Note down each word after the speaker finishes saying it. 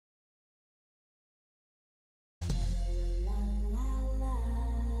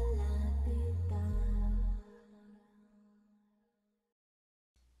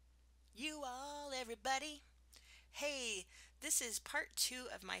You all, everybody. Hey, this is part 2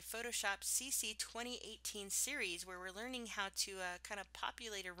 of my Photoshop CC 2018 series where we're learning how to kind of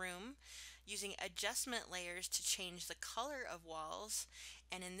populate a room using adjustment layers to change the color of walls.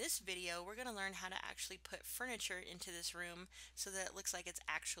 And in this video, we're going to learn how to actually put furniture into this room so that it looks like it's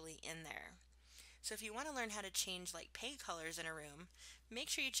actually in there. So if you want to learn how to change like paint colors in a room, make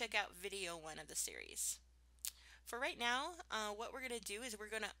sure you check out video 1 of the series. For right now, what we're going to do is we're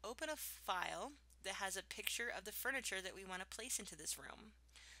going to open a file that has a picture of the furniture that we want to place into this room.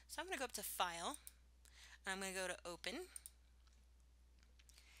 So I'm going to go up to File, and I'm going to go to Open,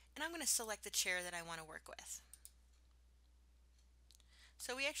 and I'm going to select the chair that I want to work with.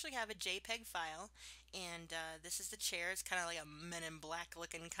 So we actually have a JPEG file, and this is the chair. It's kind of like a Men in Black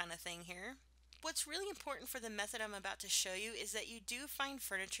looking kind of thing here. What's really important for the method I'm about to show you is that you do find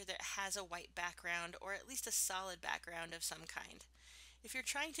furniture that has a white background or at least a solid background of some kind. If you're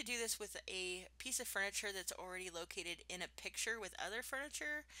trying to do this with a piece of furniture that's already located in a picture with other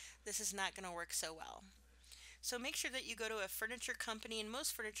furniture, this is not going to work so well. So make sure that you go to a furniture company, and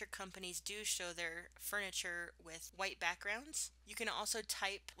most furniture companies do show their furniture with white backgrounds. You can also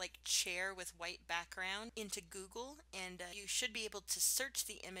type like chair with white background into Google, and you should be able to search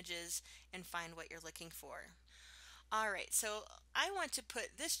the images and find what you're looking for. Alright, so I want to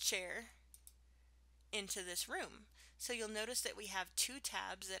put this chair into this room. So you'll notice that we have two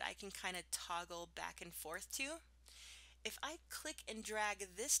tabs that I can kind of toggle back and forth to. If I click and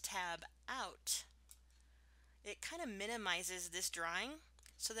drag this tab out, it kind of minimizes this drawing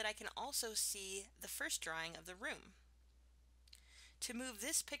so that I can also see the first drawing of the room. To move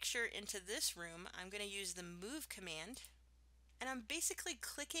this picture into this room, I'm going to use the Move command, and I'm basically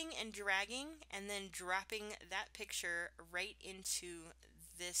clicking and dragging and then dropping that picture right into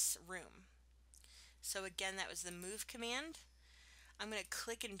this room. So again, that was the Move command. I'm going to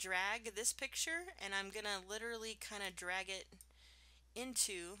click and drag this picture, and I'm going to literally kind of drag it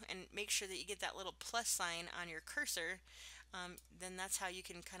into, and make sure that you get that little plus sign on your cursor. Then that's how you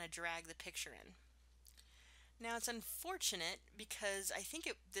can kind of drag the picture in. Now it's unfortunate because I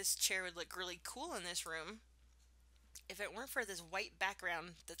think this chair would look really cool in this room if it weren't for this white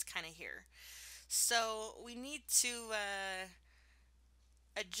background that's kind of here. So we need to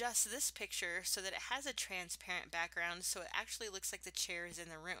adjust this picture so that it has a transparent background so it actually looks like the chair is in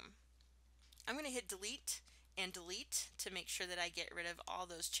the room. I'm going to hit delete and delete to make sure that I get rid of all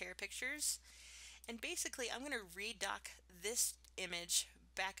those chair pictures. And basically I'm going to redock this image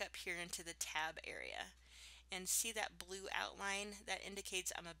back up here into the tab area. And see that blue outline? That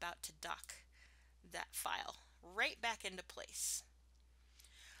indicates I'm about to dock that file right back into place.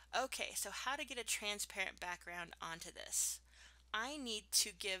 Okay, so how to get a transparent background onto this? I need to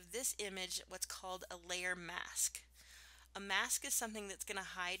give this image what's called a layer mask. A mask is something that's going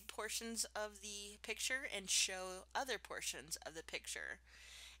to hide portions of the picture and show other portions of the picture.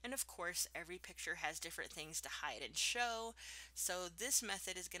 And of course, every picture has different things to hide and show, so this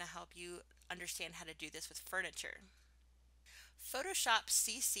method is going to help you understand how to do this with furniture. Photoshop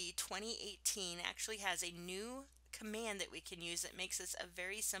CC 2018 actually has a new command that we can use that makes this a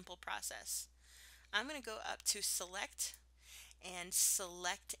very simple process. I'm going to go up to Select and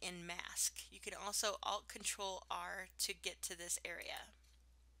select in mask. You can also Alt-Control-R to get to this area.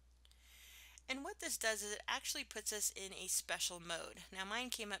 And what this does is it actually puts us in a special mode. Now mine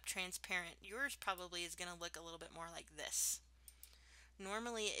came up transparent. Yours probably is going to look a little bit more like this.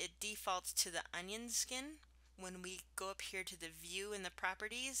 Normally it defaults to the onion skin when we go up here to the view in the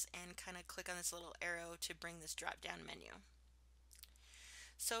properties and kind of click on this little arrow to bring this drop down menu.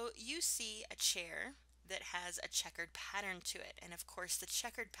 So you see a chair that has a checkered pattern to it, and of course the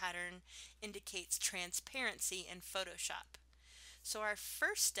checkered pattern indicates transparency in Photoshop. So our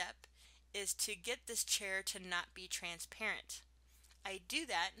first step is to get this chair to not be transparent. I do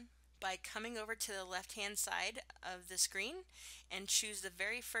that by coming over to the left hand side of the screen and choose the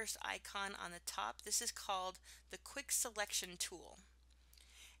very first icon on the top. This is called the Quick Selection tool.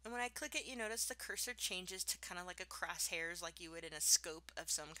 And when I click it, you notice the cursor changes to kind of like a crosshairs like you would in a scope of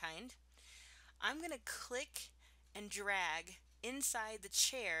some kind. I'm going to click and drag inside the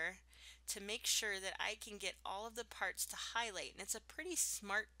chair to make sure that I can get all of the parts to highlight. And it's a pretty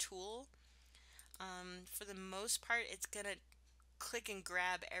smart tool. For the most part, it's going to click and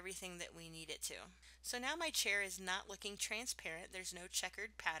grab everything that we need it to. So now my chair is not looking transparent. There's no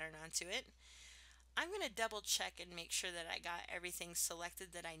checkered pattern onto it. I'm going to double check and make sure that I got everything selected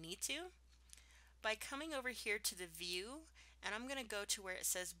that I need to by coming over here to the view, and I'm going to go to where it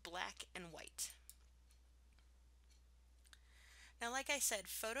says black and white. Now like I said,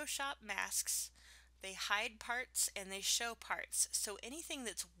 Photoshop masks They hide parts and they show parts. So anything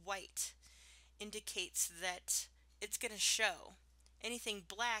that's white indicates that it's going to show. Anything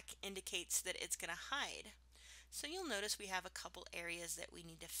black indicates that it's going to hide. So you'll notice we have a couple areas that we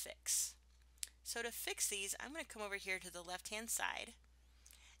need to fix. So to fix these, I'm going to come over here to the left-hand side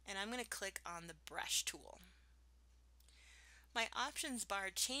and I'm going to click on the brush tool. My options bar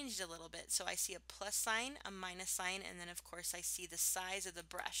changed a little bit, so I see a plus sign, a minus sign, and then of course I see the size of the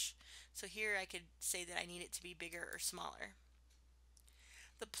brush. So here I could say that I need it to be bigger or smaller.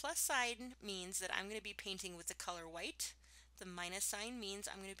 The plus sign means that I'm going to be painting with the color white. The minus sign means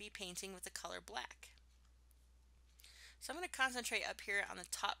I'm going to be painting with the color black. So I'm going to concentrate up here on the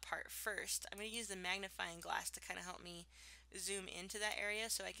top part first. I'm going to use the magnifying glass to kind of help me zoom into that area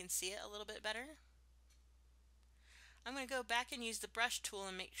so I can see it a little bit better. I'm going to go back and use the brush tool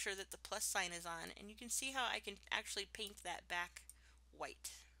and make sure that the plus sign is on, and you can see how I can actually paint that back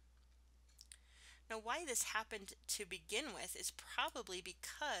white. Now why this happened to begin with is probably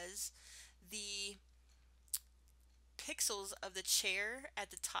because the pixels of the chair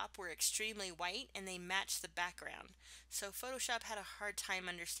at the top were extremely white and they matched the background. So Photoshop had a hard time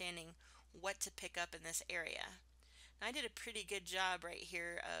understanding what to pick up in this area. Now, I did a pretty good job right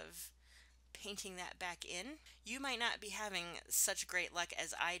here of painting that back in. You might not be having such great luck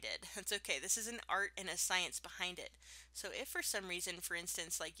as I did. That's okay. This is an art and a science behind it. So if for some reason, for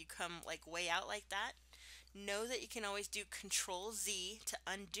instance, like you come like way out like that, know that you can always do Control Z to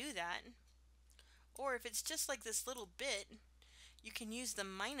undo that. Or if it's just like this little bit, you can use the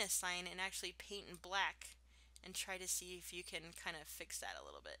minus sign and actually paint in black and try to see if you can kind of fix that a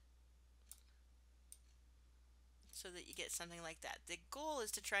little bit so that you get something like that. The goal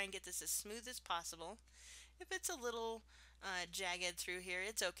is to try and get this as smooth as possible. If it's a little jagged through here,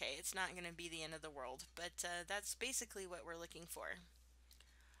 it's okay. It's not going to be the end of the world, but that's basically what we're looking for.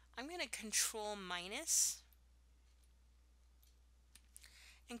 I'm going to Control minus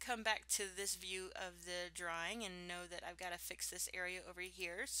and come back to this view of the drawing and know that I've got to fix this area over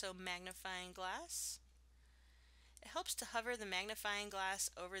here. So magnifying glass. It helps to hover the magnifying glass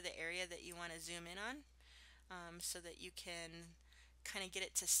over the area that you want to zoom in on so that you can kind of get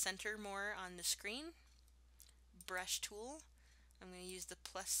it to center more on the screen. Brush tool. I'm going to use the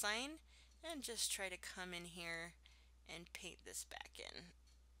plus sign and just try to come in here and paint this back in.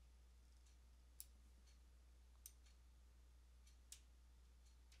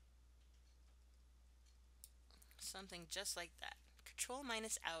 Something just like that. Control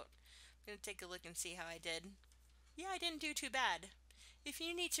minus out. I'm going to take a look and see how I did. Yeah, I didn't do too bad. If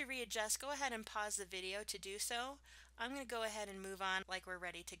you need to readjust, go ahead and pause the video to do so. I'm going to go ahead and move on like we're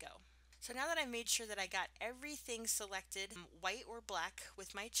ready to go. So now that I've made sure that I got everything selected, white or black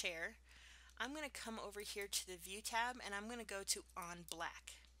with my chair, I'm going to come over here to the View tab and I'm going to go to On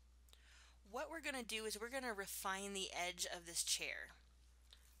Black. What we're going to do is we're going to refine the edge of this chair.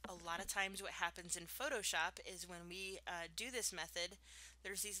 A lot of times what happens in Photoshop is when we do this method,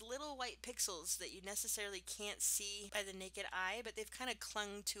 there's these little white pixels that you necessarily can't see by the naked eye, but they've kind of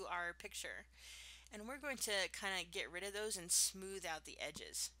clung to our picture. And we're going to kind of get rid of those and smooth out the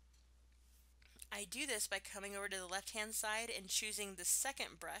edges. I do this by coming over to the left-hand side and choosing the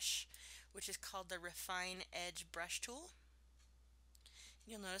second brush, which is called the Refine Edge Brush tool.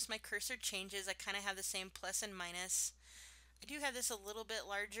 You'll notice my cursor changes. I kind of have the same plus and minus. I do have this a little bit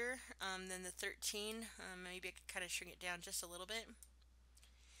larger than the 13. Maybe I could kind of shrink it down just a little bit.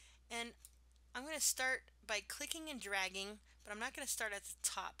 And I'm going to start by clicking and dragging, but I'm not going to start at the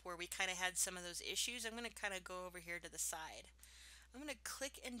top where we kind of had some of those issues. I'm going to kind of go over here to the side. I'm going to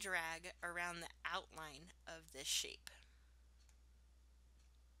click and drag around the outline of this shape.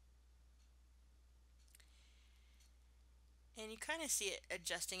 And you kind of see it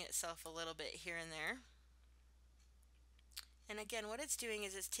adjusting itself a little bit here and there. And again, what it's doing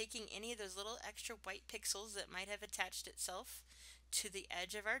is it's taking any of those little extra white pixels that might have attached itself to the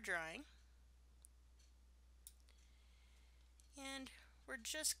edge of our drawing. And we're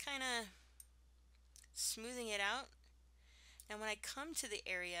just kind of smoothing it out. And when I come to the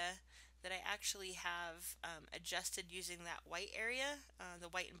area that I actually have adjusted using that white area, the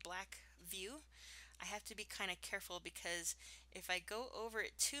white and black view, I have to be kind of careful because if I go over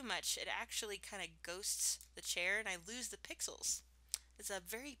it too much, it actually kind of ghosts the chair and I lose the pixels. It's a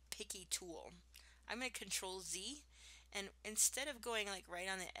very picky tool. I'm going to Control Z, and instead of going like right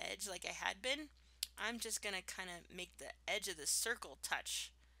on the edge like I had been, I'm just going to kind of make the edge of the circle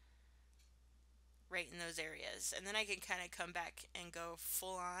touch right in those areas, and then I can kind of come back and go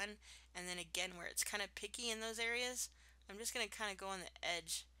full on, and then again where it's kind of picky in those areas, I'm just going to kind of go on the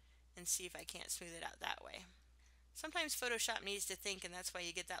edge and see if I can't smooth it out that way. Sometimes Photoshop needs to think, and that's why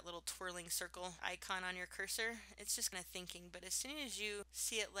you get that little twirling circle icon on your cursor. It's just kind of thinking, but as soon as you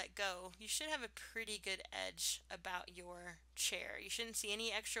see it let go, you should have a pretty good edge about your chair. You shouldn't see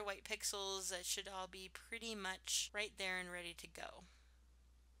any extra white pixels. It should all be pretty much right there and ready to go.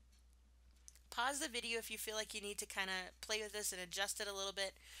 Pause the video if you feel like you need to kind of play with this and adjust it a little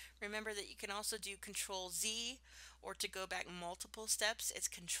bit. Remember that you can also do Control Z, or to go back multiple steps, it's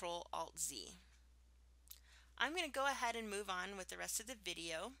Control-Alt-Z. I'm going to go ahead and move on with the rest of the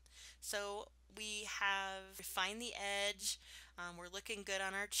video. So we have refined the edge, we're looking good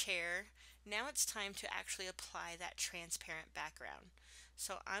on our chair. Now it's time to actually apply that transparent background.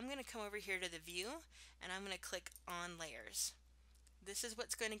 So I'm going to come over here to the view and I'm going to click on layers. This is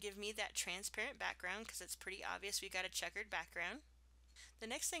what's going to give me that transparent background because it's pretty obvious we got a checkered background. The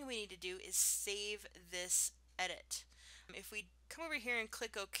next thing we need to do is save this edit. If we come over here and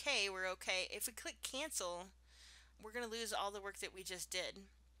click OK, we're okay. If we click cancel, we're going to lose all the work that we just did.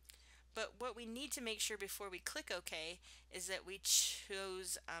 But what we need to make sure before we click OK is that we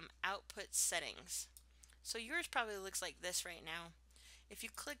chose output settings. So yours probably looks like this right now. If you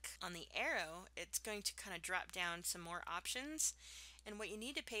click on the arrow, it's going to kind of drop down some more options. And what you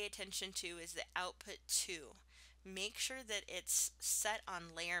need to pay attention to is the output to. Make sure that it's set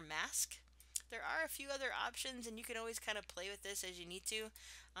on layer mask. There are a few other options and you can always kind of play with this as you need to.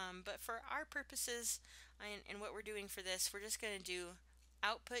 But for our purposes and what we're doing for this, we're just going to do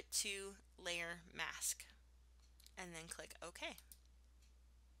output to layer mask and then click OK.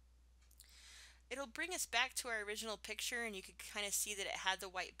 It'll bring us back to our original picture and you can kind of see that it had the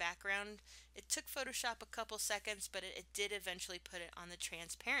white background. It took Photoshop a couple seconds, but it did eventually put it on the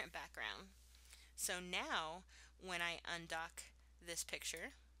transparent background. So now when I undock this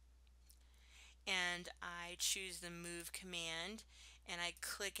picture and I choose the move command and I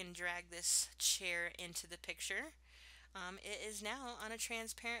click and drag this chair into the picture, it is now on a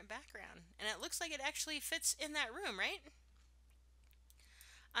transparent background and it looks like it actually fits in that room, right?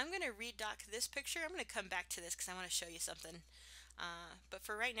 I'm going to redock this picture. I'm going to come back to this because I want to show you something. But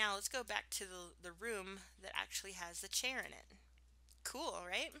for right now, let's go back to the room that actually has the chair in it. Cool,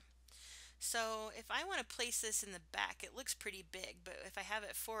 right? So if I want to place this in the back, it looks pretty big, but if I have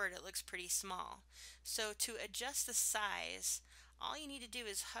it forward, it looks pretty small. So to adjust the size, all you need to do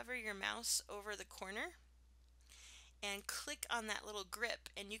is hover your mouse over the corner and click on that little grip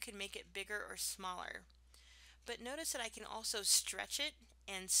and you can make it bigger or smaller. But notice that I can also stretch it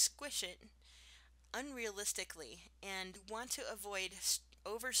and squish it unrealistically and want to avoid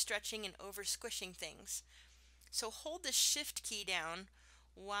overstretching and over squishing things. So hold the shift key down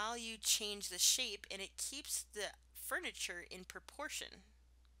while you change the shape and it keeps the furniture in proportion.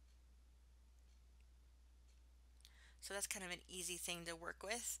 So that's kind of an easy thing to work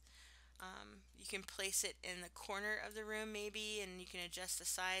with. You can place it in the corner of the room maybe, and you can adjust the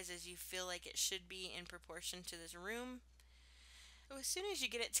size as you feel like it should be in proportion to this room. So as soon as you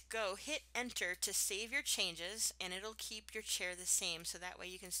get it to go, hit enter to save your changes and it'll keep your chair the same, so that way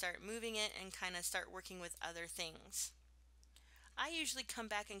you can start moving it and kind of start working with other things. I usually come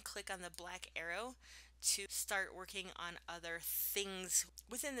back and click on the black arrow to start working on other things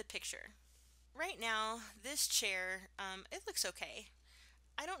within the picture. Right now, this chair, it looks okay.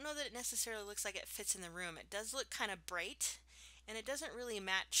 I don't know that it necessarily looks like it fits in the room. It does look kind of bright and it doesn't really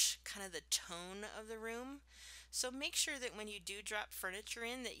match kind of the tone of the room. So make sure that when you do drop furniture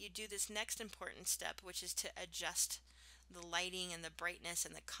in that you do this next important step, which is to adjust the lighting and the brightness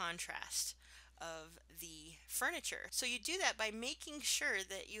and the contrast of the furniture. So you do that by making sure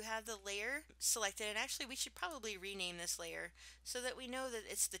that you have the layer selected, and actually we should probably rename this layer so that we know that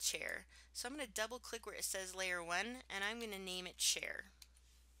it's the chair. So I'm going to double click where it says layer 1 and I'm going to name it chair.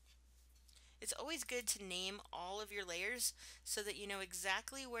 It's always good to name all of your layers so that you know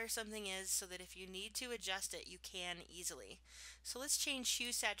exactly where something is, so that if you need to adjust it, you can easily. So let's change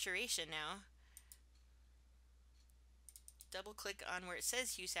hue saturation now. Double click on where it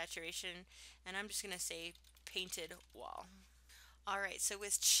says hue saturation and I'm just going to say painted wall. Alright, so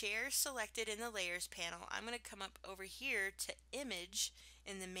with chair selected in the layers panel, I'm going to come up over here to image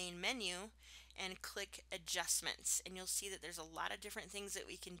in the main menu and click adjustments, and you'll see that there's a lot of different things that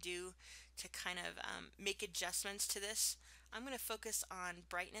we can do to kind of make adjustments to this. I'm going to focus on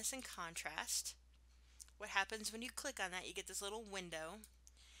brightness and contrast. What happens when you click on that, you get this little window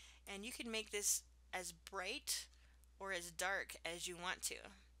and you can make this as bright or as dark as you want to.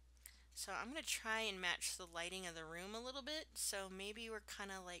 So I'm going to try and match the lighting of the room a little bit, so maybe we're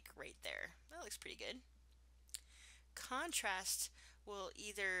kind of like right there. That looks pretty good. Contrast will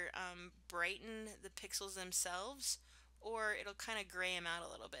either brighten the pixels themselves or it'll kind of gray them out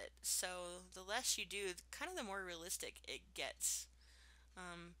a little bit. So the less you do, kind of the more realistic it gets.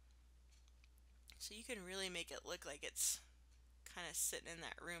 So you can really make it look like it's kind of sitting in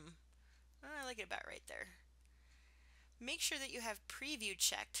that room. I like it about right there. Make sure that you have preview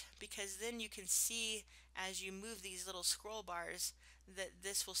checked, because then you can see as you move these little scroll bars that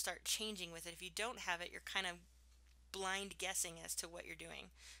this will start changing with it. If you don't have it, you're kind of blind guessing as to what you're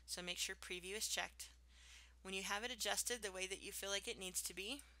doing. So make sure preview is checked. When you have it adjusted the way that you feel like it needs to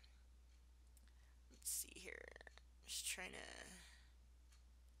be, let's see here, just trying to,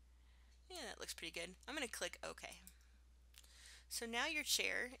 yeah, that looks pretty good. I'm going to click OK. So now your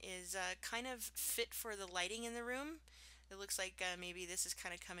chair is kind of fit for the lighting in the room. It looks like maybe this is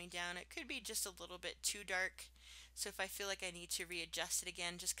kind of coming down. It could be just a little bit too dark. So if I feel like I need to readjust it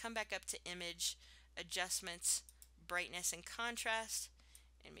again, just come back up to Image, Adjustments, Brightness and Contrast,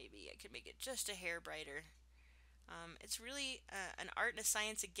 and maybe I could make it just a hair brighter. It's really an art and a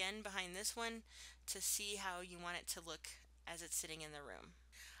science again behind this one to see how you want it to look as it's sitting in the room.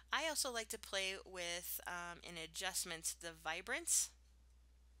 I also like to play with, in adjustments, the vibrance.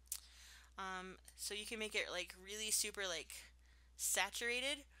 So you can make it like really super like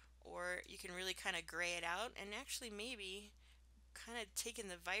saturated, or you can really kind of gray it out, and actually maybe kind of taking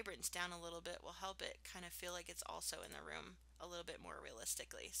the vibrance down a little bit will help it kind of feel like it's also in the room a little bit more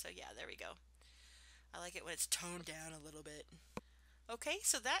realistically. So yeah, there we go. I like it when it's toned down a little bit. Okay,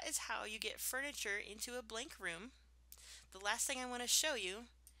 so that is how you get furniture into a blank room. The last thing I want to show you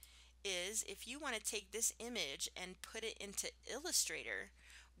is if you want to take this image and put it into Illustrator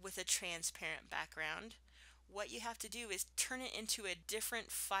with a transparent background, what you have to do is turn it into a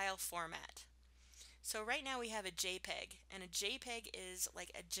different file format. So right now we have a JPEG, and a JPEG is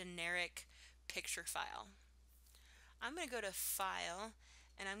like a generic picture file. I'm going to go to File,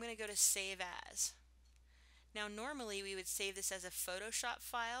 and I'm going to go to Save As. Now normally we would save this as a Photoshop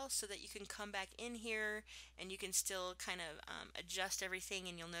file so that you can come back in here and you can still kind of adjust everything,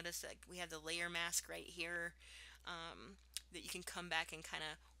 and you'll notice that we have the layer mask right here, that you can come back and kind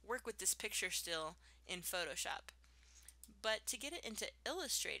of work with this picture still in Photoshop. But to get it into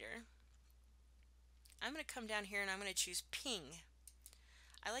Illustrator, I'm going to come down here and I'm going to choose Ping.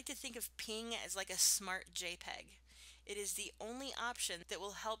 I like to think of Ping as like a smart JPEG. It is the only option that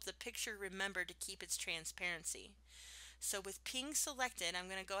will help the picture remember to keep its transparency. So with Ping selected, I'm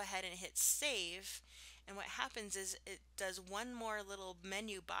going to go ahead and hit Save, and what happens is it does one more little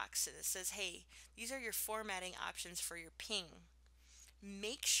menu box and it says, hey, these are your formatting options for your Ping.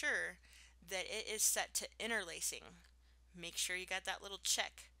 Make sure that it is set to interlacing. Make sure you got that little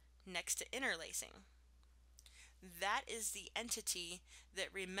check next to interlacing. That is the entity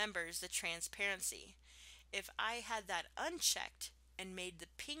that remembers the transparency. If I had that unchecked and made the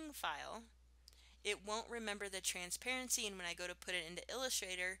Ping file, it won't remember the transparency, and when I go to put it into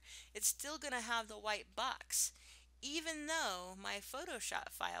Illustrator, it's still going to have the white box, even though my Photoshop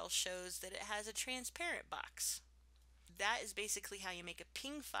file shows that it has a transparent box. That is basically how you make a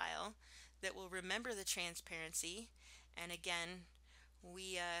Ping file that will remember the transparency. And again,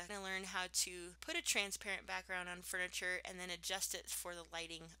 we going to learn how to put a transparent background on furniture and then adjust it for the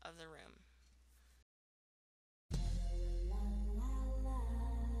lighting of the room.